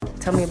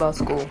Tell me about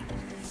school.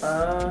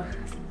 Uh,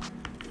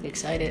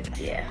 Excited?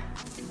 yeah.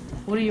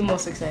 What are you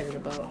most excited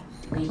about?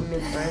 Meeting new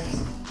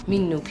friends.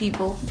 Meeting new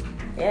people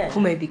Yeah. who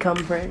may become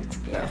friends?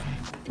 Yeah.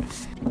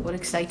 What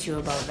excites you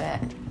about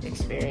that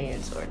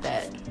experience or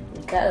that?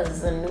 Because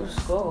it's a new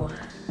school.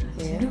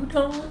 Yeah. New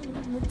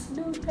dawn. It's a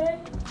new day.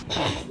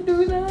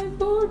 New life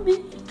for me.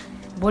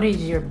 What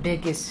is your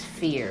biggest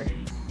fear?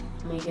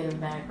 Making a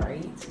bad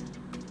grades.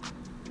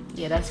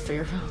 Yeah, that's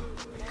fearful.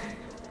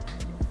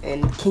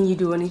 And can you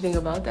do anything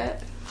about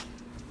that?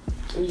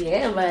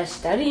 Yeah, by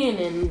studying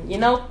and,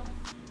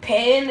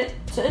 paying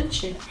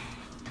attention.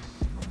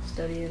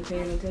 Studying,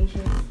 paying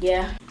attention.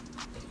 Yeah.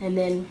 And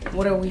then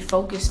what are we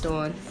focused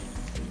on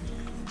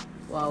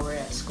while we're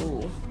at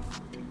school?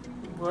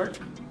 Work.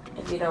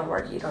 If you don't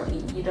work, you don't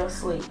eat, you don't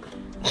sleep.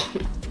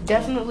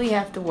 Definitely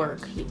have to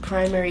work. Your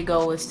primary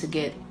goal is to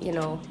get,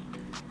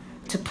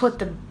 to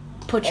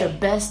put your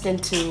best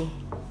into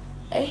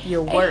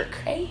your work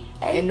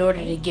in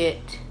order to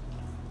get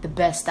the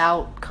best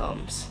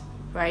outcomes,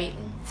 right?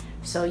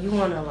 So you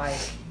want to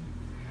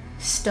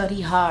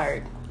study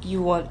hard.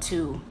 You want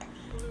to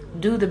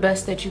do the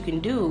best that you can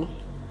do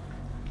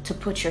to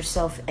put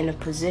yourself in a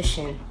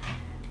position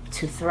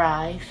to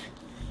thrive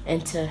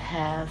and to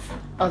have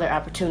other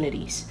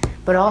opportunities,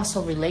 but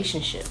also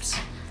relationships.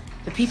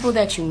 The people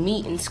that you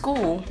meet in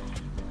school,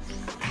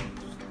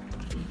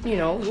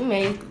 you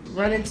may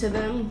run into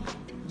them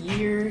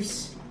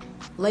years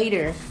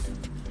later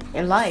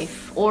in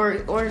life,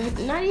 or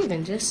not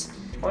even, just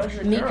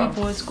meet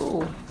people in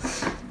school.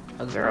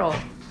 A girl.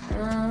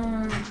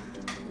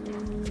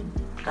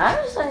 I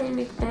didn't say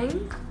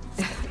anything.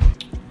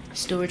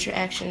 Steward your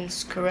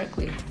actions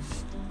correctly.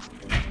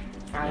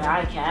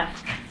 I can't.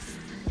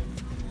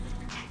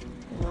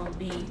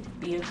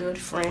 Be a good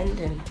friend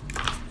and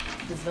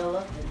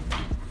develop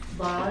and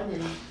bond,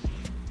 and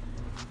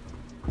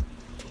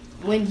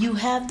when you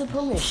have the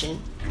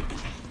permission.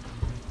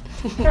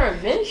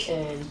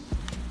 Permission?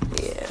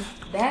 Yeah.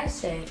 Dad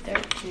said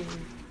 13.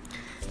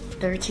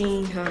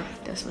 13, huh?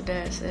 That's what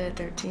Dad said,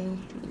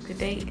 13. You could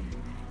date.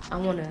 I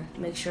want to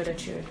make sure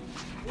that you're...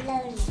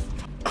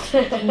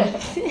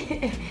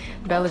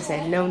 Bella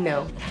said, no.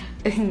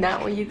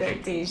 Not when you're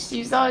 13.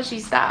 She saw she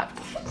stopped.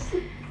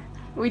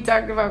 We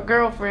talked about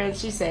girlfriends.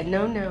 She said,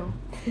 no.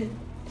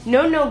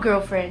 No,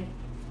 girlfriend.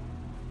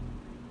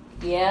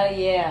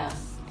 Yeah.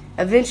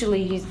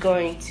 Eventually, he's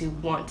going to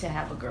want to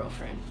have a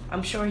girlfriend.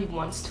 I'm sure he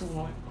wants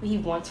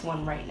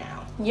one right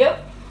now.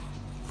 Yep.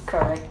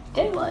 Correct.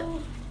 Then what?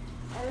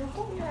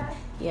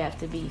 You have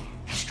to be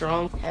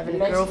strong.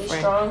 Having a girlfriend.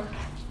 Strong.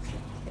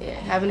 Yeah,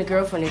 having a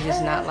girlfriend is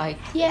just not I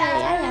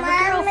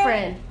have a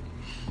girlfriend.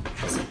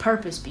 There's a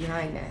purpose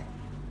behind that.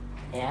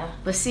 Yeah.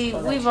 But see,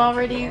 we've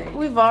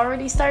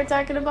already started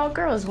talking about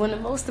girls when the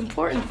most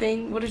important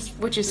thing,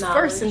 which is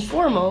first and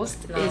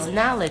foremost, is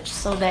knowledge,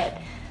 so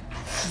that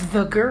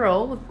the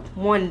girl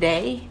one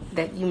day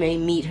that you may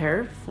meet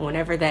her,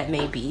 whenever that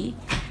may be,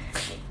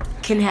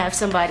 can have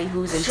somebody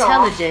who's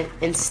intelligent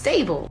and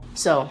stable.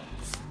 So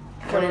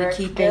one of the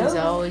key things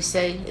I always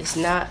say, it's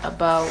not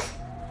about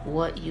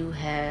what you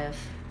have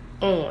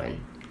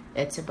on,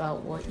 it's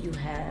about what you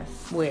have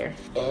where?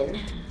 In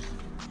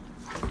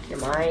your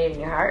mind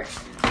and your heart.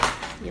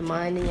 Your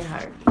mind and your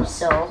heart.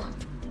 So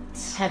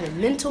having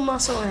mental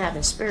muscle and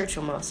having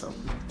spiritual muscle,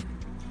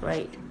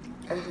 right?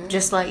 Mm-hmm.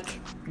 Just like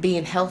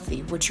being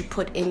healthy, what you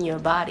put in your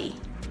body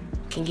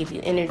can give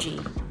you energy,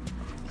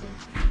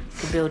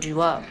 can build you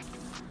up.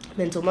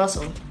 Mental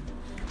muscle,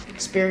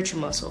 spiritual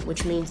muscle,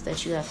 which means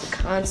that you have to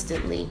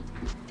constantly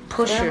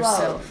push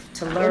yourself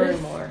to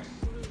learn more.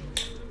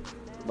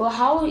 But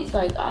how,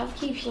 I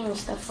keep hearing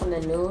stuff on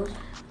the news,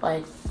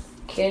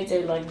 kids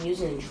are,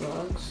 using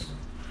drugs.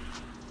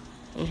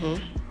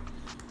 Mm-hmm.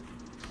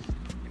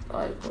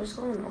 What's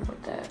going on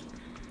with that?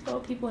 Well,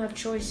 people have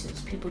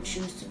choices. People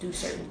choose to do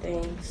certain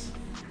things.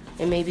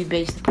 It may be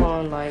based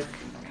upon,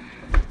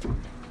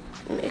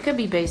 it could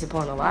be based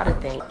upon a lot of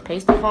things.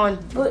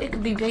 But it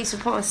could be based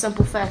upon a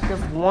simple fact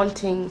of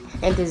wanting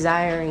and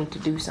desiring to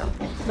do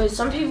something. But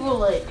some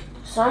people,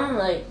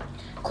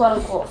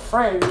 quote-unquote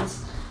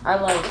friends are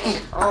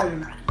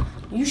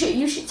you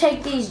should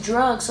take these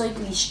drugs so you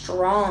can be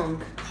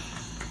strong.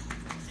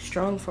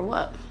 Strong for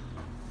what?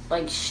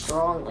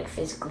 Strong,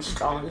 physically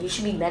strong. You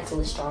should be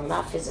mentally strong,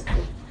 not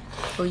physically.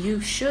 Well, you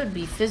should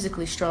be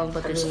physically strong,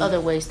 but there's other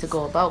ways to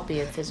go about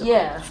being physical.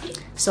 Yeah.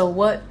 So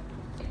what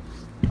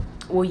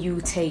will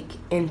you take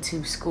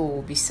into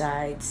school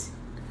besides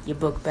your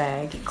book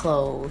bag, your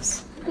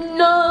clothes?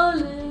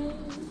 Knowledge.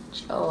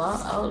 Oh,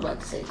 I was about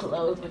to say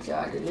clothes, but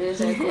y'all didn't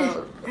say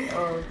clothes.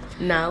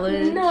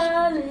 Knowledge.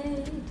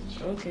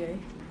 Okay.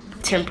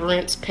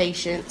 Temperance,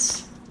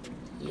 patience.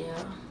 Yeah.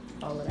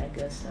 All of that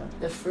good stuff.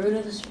 The fruit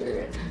of the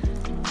spirit.